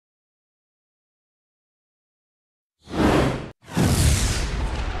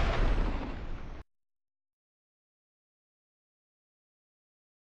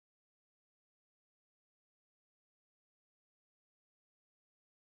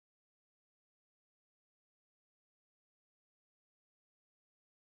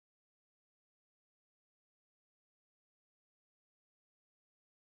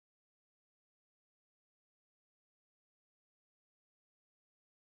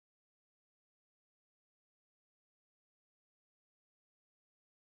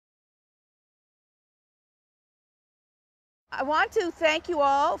I want to thank you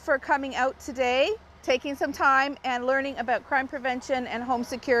all for coming out today, taking some time and learning about crime prevention and home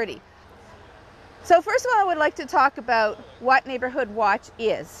security. So first of all, I would like to talk about what Neighbourhood Watch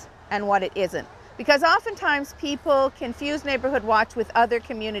is and what it isn't. Because oftentimes people confuse Neighbourhood Watch with other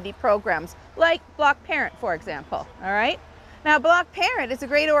community programs, like Block Parent, for example, all right? Now, Block Parent is a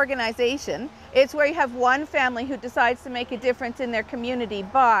great organization. It's where you have one family who decides to make a difference in their community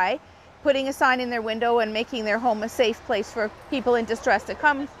by putting a sign in their window and making their home a safe place for people in distress to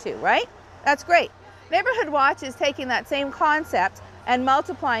come to, right? That's great. Neighbourhood Watch is taking that same concept and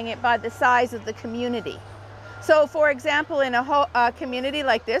multiplying it by the size of the community. So for example, in a community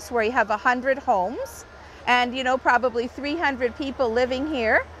like this where you have 100 homes and probably 300 people living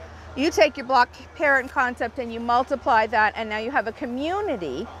here, you take your Block Parent concept and you multiply that, and now you have a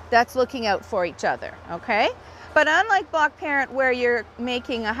community that's looking out for each other, okay? But unlike Block Parent, where you're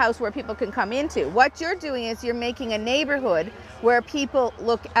making a house where people can come into, what you're doing is you're making a neighborhood where people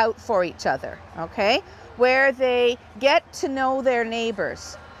look out for each other, okay? Where they get to know their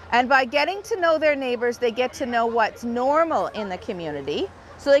neighbors. And by getting to know their neighbors, they get to know what's normal in the community,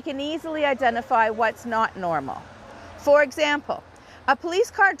 so they can easily identify what's not normal. For example, a police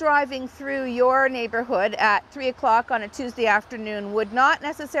car driving through your neighborhood at 3 o'clock on a Tuesday afternoon would not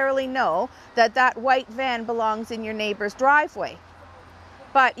necessarily know that that white van belongs in your neighbor's driveway.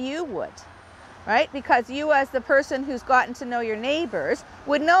 But you would, right? Because you, as the person who's gotten to know your neighbors,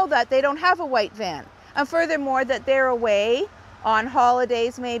 would know that they don't have a white van. And furthermore, that they're away on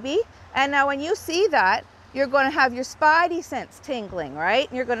holidays maybe. And now when you see that, you're going to have your spidey sense tingling, right?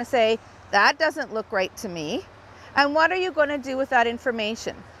 And you're going to say, that doesn't look right to me. And what are you going to do with that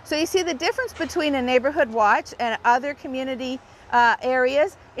information? So you see, the difference between a Neighbourhood Watch and other community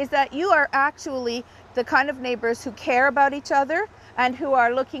areas is that you are actually the kind of neighbors who care about each other and who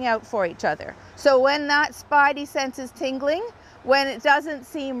are looking out for each other. So when that spidey sense is tingling, when it doesn't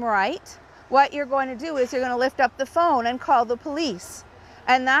seem right, what you're going to do is you're going to lift up the phone and call the police.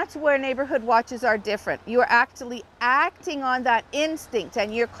 And that's where Neighbourhood Watches are different. You're actually acting on that instinct,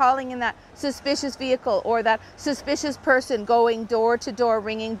 and you're calling in that suspicious vehicle or that suspicious person going door to door,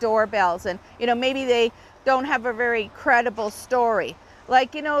 ringing doorbells. And maybe they don't have a very credible story.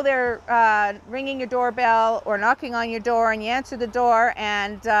 Like, they're ringing your doorbell or knocking on your door, and you answer the door,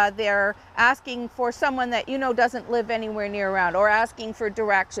 and they're asking for someone that doesn't live anywhere near around, or asking for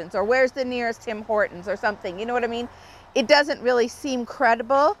directions, or where's the nearest Tim Hortons or something. You know what I mean? It doesn't really seem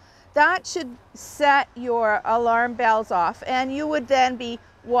credible. That should set your alarm bells off, and you would then be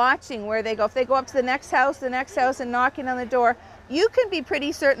watching where they go. If they go up to the next house and knocking on the door, you can be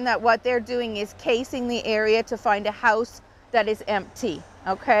pretty certain that what they're doing is casing the area to find a house that is empty,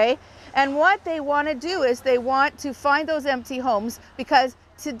 okay? And what they want to do is they want to find those empty homes, because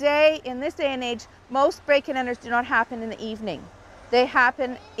today, in this day and age, most break-in enters do not happen in the evening. They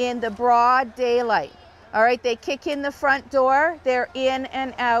happen in the broad daylight. All right, they kick in the front door, they're in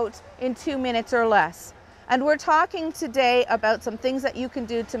and out in 2 minutes or less. And we're talking today about some things that you can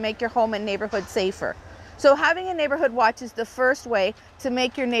do to make your home and neighborhood safer. So having a Neighbourhood Watch is the first way to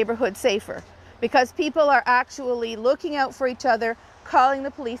make your neighborhood safer, because people are actually looking out for each other, calling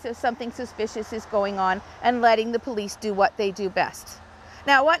the police if something suspicious is going on, and letting the police do what they do best.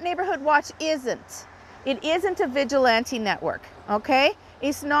 Now, what Neighbourhood Watch isn't, it isn't a vigilante network, okay?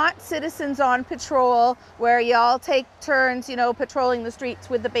 It's not citizens on patrol where y'all take turns, patrolling the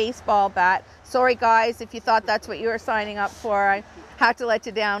streets with the baseball bat. Sorry guys, if you thought that's what you were signing up for, I have to let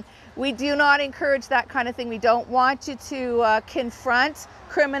you down. We do not encourage that kind of thing. We don't want you to confront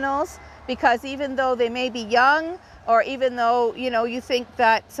criminals, because even though they may be young, or even though, you think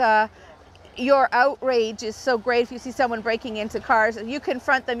that your outrage is so great if you see someone breaking into cars, if you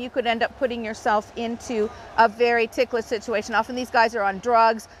confront them, you could end up putting yourself into a very ticklish situation. Often these guys are on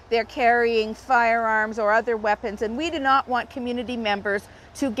drugs, they're carrying firearms or other weapons, and we do not want community members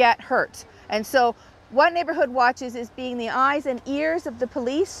to get hurt. And so what Neighbourhood Watch is being the eyes and ears of the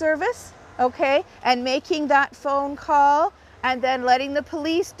police service, okay, and making that phone call and then letting the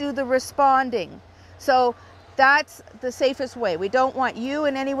police do the responding. So that's the safest way. We don't want you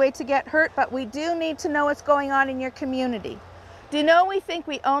in any way to get hurt, but we do need to know what's going on in your community. Do you know, we think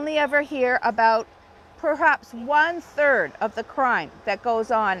we only ever hear about perhaps 1/3 of the crime that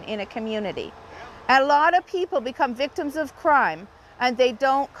goes on in a community. A lot of people become victims of crime and they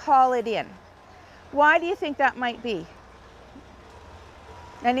don't call it in. Why do you think that might be?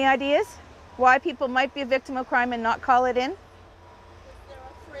 Any ideas? Why people might be a victim of crime and not call it in? They're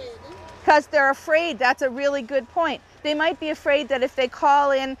afraid. Because they're afraid. That's a really good point. They might be afraid that if they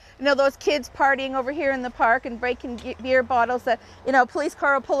call in, those kids partying over here in the park and breaking beer bottles, that, a police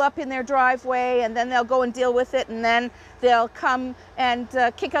car will pull up in their driveway and then they'll go and deal with it, and then they'll come and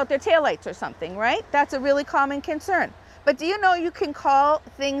kick out their taillights or something, right? That's a really common concern. But do you know you can call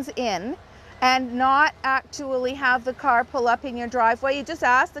things in and not actually have the car pull up in your driveway? You just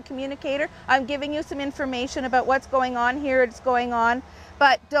ask the communicator, I'm giving you some information about what's going on here, it's going on,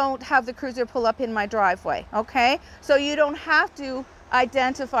 but don't have the cruiser pull up in my driveway, okay? So you don't have to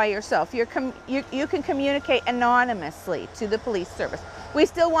identify yourself. You can communicate anonymously to the police service. We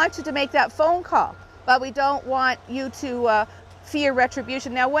still want you to make that phone call, but we don't want you to fear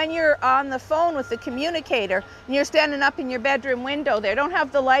retribution. Now, when you're on the phone with the communicator and you're standing up in your bedroom window there, don't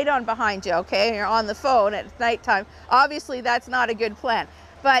have the light on behind you, okay? You're on the phone at nighttime. Obviously, that's not a good plan.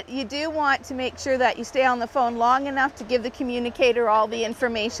 But you do want to make sure that you stay on the phone long enough to give the communicator all the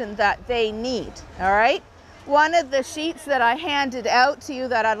information that they need, all right? One of the sheets that I handed out to you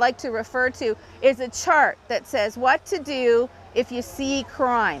that I'd like to refer to is a chart that says what to do if you see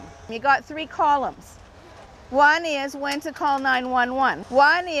crime. You got 3 columns. One is when to call 911.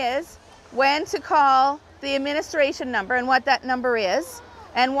 One is when to call the administration number and what that number is.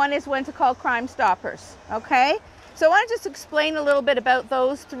 And one is when to call Crime Stoppers, okay? So I want to just explain a little bit about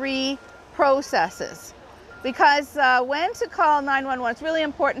those 3 processes. Because when to call 911, it's really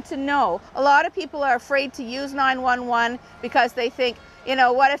important to know. A lot of people are afraid to use 911 because they think,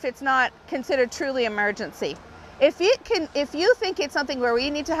 what if it's not considered truly emergency? If you think it's something where we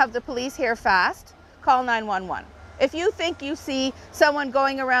need to have the police here fast, call 911. If you think you see someone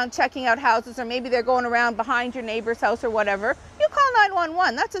going around checking out houses, or maybe they're going around behind your neighbor's house or whatever, you call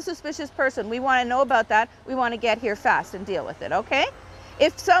 911. That's a suspicious person. We want to know about that. We want to get here fast and deal with it, okay?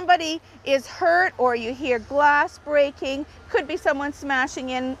 If somebody is hurt or you hear glass breaking, could be someone smashing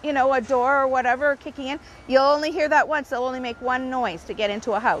in, a door or whatever, or kicking in, you'll only hear that once. They'll only make one noise to get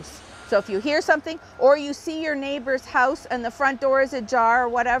into a house. So if you hear something, or you see your neighbor's house and the front door is ajar or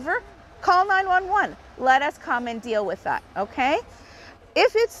whatever, call 911. Let us come and deal with that, okay?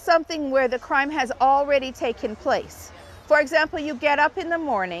 If it's something where the crime has already taken place, for example, you get up in the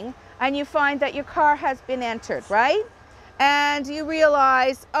morning and you find that your car has been entered, right? And you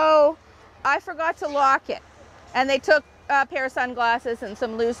realize, oh, I forgot to lock it. And they took a pair of sunglasses and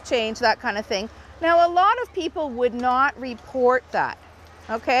some loose change, that kind of thing. Now, a lot of people would not report that,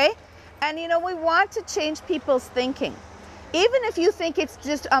 okay? And we want to change people's thinking. Even if you think it's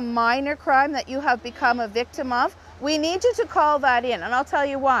just a minor crime that you have become a victim of, we need you to call that in, and I'll tell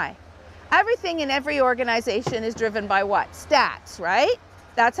you why. Everything in every organization is driven by what? Stats, right?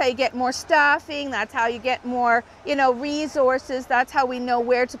 That's how you get more staffing, that's how you get more, resources, that's how we know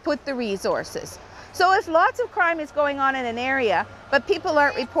where to put the resources. So if lots of crime is going on in an area, but people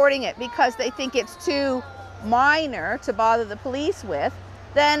aren't reporting it because they think it's too minor to bother the police with,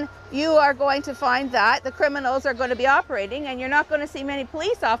 then you are going to find that the criminals are going to be operating, and you're not going to see many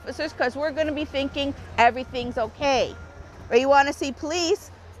police officers because we're going to be thinking everything's okay. Or you want to see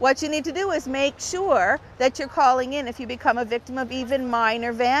police, what you need to do is make sure that you're calling in if you become a victim of even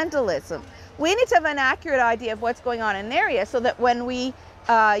minor vandalism. We need to have an accurate idea of what's going on in an area so that when we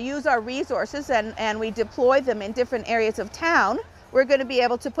use our resources and we deploy them in different areas of town, we're going to be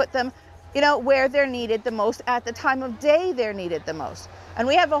able to put them where they're needed the most, at the time of day they're needed the most. And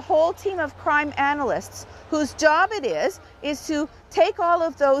we have a whole team of crime analysts whose job it is to take all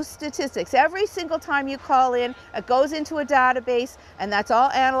of those statistics. Every single time you call in, it goes into a database, and that's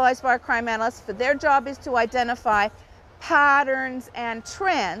all analyzed by our crime analysts. For their job is to identify patterns and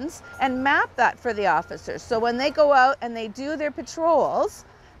trends and map that for the officers. So when they go out and they do their patrols,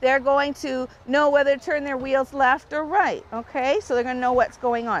 they're going to know whether to turn their wheels left or right, okay? So they're going to know what's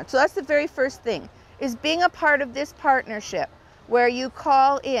going on. So that's the very first thing, is being a part of this partnership where you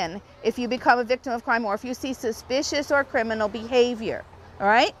call in if you become a victim of crime or if you see suspicious or criminal behavior, all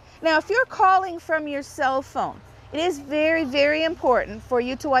right? Now, if you're calling from your cell phone, it is very, very important for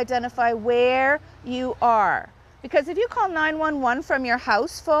you to identify where you are. Because if you call 911 from your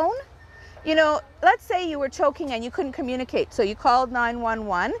house phone, let's say you were choking and you couldn't communicate, so you called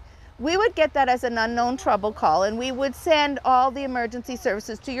 911, we would get that as an unknown trouble call, and we would send all the emergency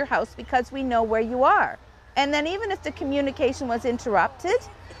services to your house because we know where you are. And then even if the communication was interrupted,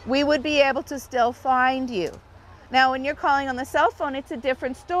 we would be able to still find you. Now, when you're calling on the cell phone, it's a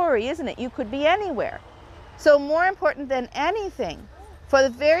different story, isn't it? You could be anywhere. So more important than anything, for the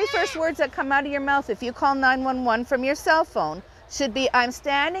very first words that come out of your mouth, if you call 911 from your cell phone, should be, I'm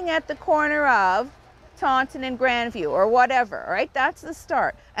standing at the corner of Taunton and Grandview, or whatever, all right? That's the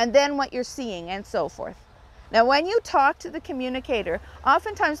start. And then what you're seeing and so forth. Now, when you talk to the communicator,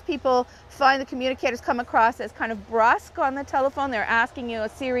 oftentimes people find the communicators come across as kind of brusque on the telephone. They're asking you a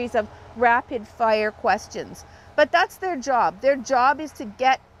series of rapid fire questions, but that's their job. Their job is to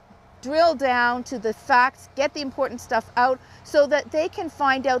drill down to the facts, get the important stuff out so that they can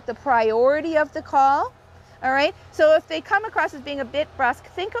find out the priority of the call. All right, so if they come across as being a bit brusque,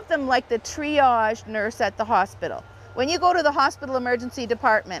 think of them like the triage nurse at the hospital. When you go to the hospital emergency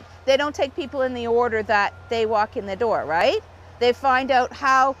department, they don't take people in the order that they walk in the door, right? They find out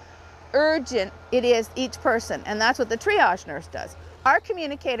how urgent it is each person, and that's what the triage nurse does. Our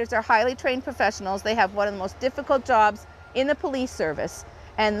communicators are highly trained professionals. They have one of the most difficult jobs in the police service,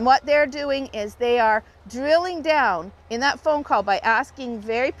 and what they're doing is they are drilling down in that phone call by asking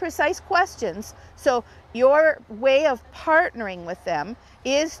very precise questions. So your way of partnering with them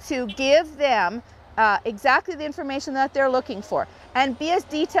is to give them exactly the information that they're looking for and be as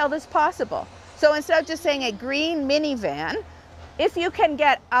detailed as possible. So instead of just saying a green minivan, if you can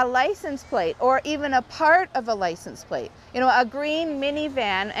get a license plate or even a part of a license plate, a green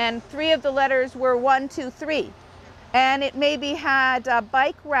minivan and 3 of the letters were 1, 2, 3, and it maybe had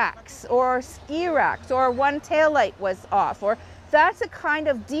bike racks or ski racks or one taillight was off, or that's a kind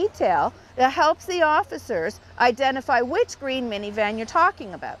of detail that helps the officers identify which green minivan you're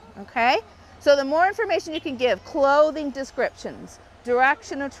talking about, okay? So the more information you can give, clothing descriptions,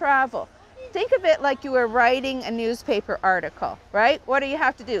 direction of travel. Think of it like you were writing a newspaper article, right? What do you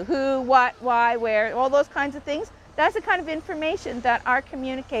have to do? Who, what, why, where, all those kinds of things. That's the kind of information that our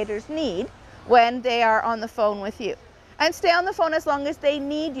communicators need when they are on the phone with you. And stay on the phone as long as they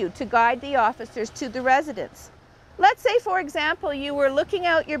need you to guide the officers to the residence. Let's say, for example, you were looking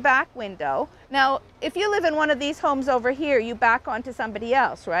out your back window. Now, if you live in one of these homes over here, you back onto somebody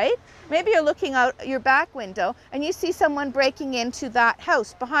else, right? Maybe you're looking out your back window and you see someone breaking into that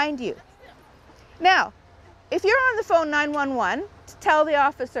house behind you. Now, if you're on the phone 911 to tell the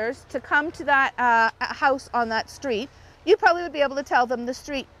officers to come to that house on that street, you probably would be able to tell them the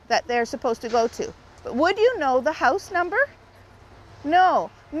street that they're supposed to go to. But would you know the house number? No,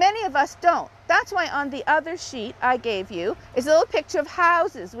 many of us don't. That's why on the other sheet I gave you is a little picture of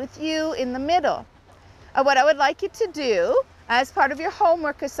houses with you in the middle. What I would like you to do as part of your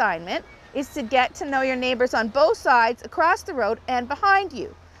homework assignment is to get to know your neighbors on both sides, across the road and behind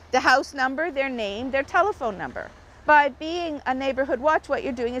you. The house number, their name, their telephone number. By being a neighborhood watch, what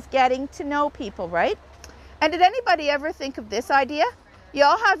you're doing is getting to know people, right? And did anybody ever think of this idea? You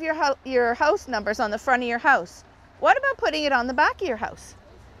all have your house numbers on the front of your house. What about putting it on the back of your house?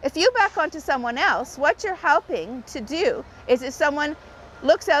 If you back onto someone else, what you're helping to do is if someone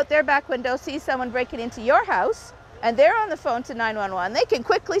looks out their back window, sees someone breaking into your house, and they're on the phone to 911, they can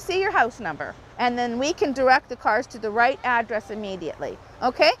quickly see your house number. And then we can direct the cars to the right address immediately.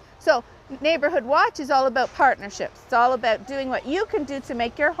 Okay? So Neighborhood Watch is all about partnerships. It's all about doing what you can do to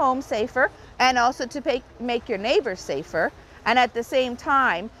make your home safer and also to make your neighbors safer. And at the same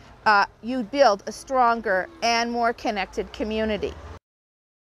time, you build a stronger and more connected community.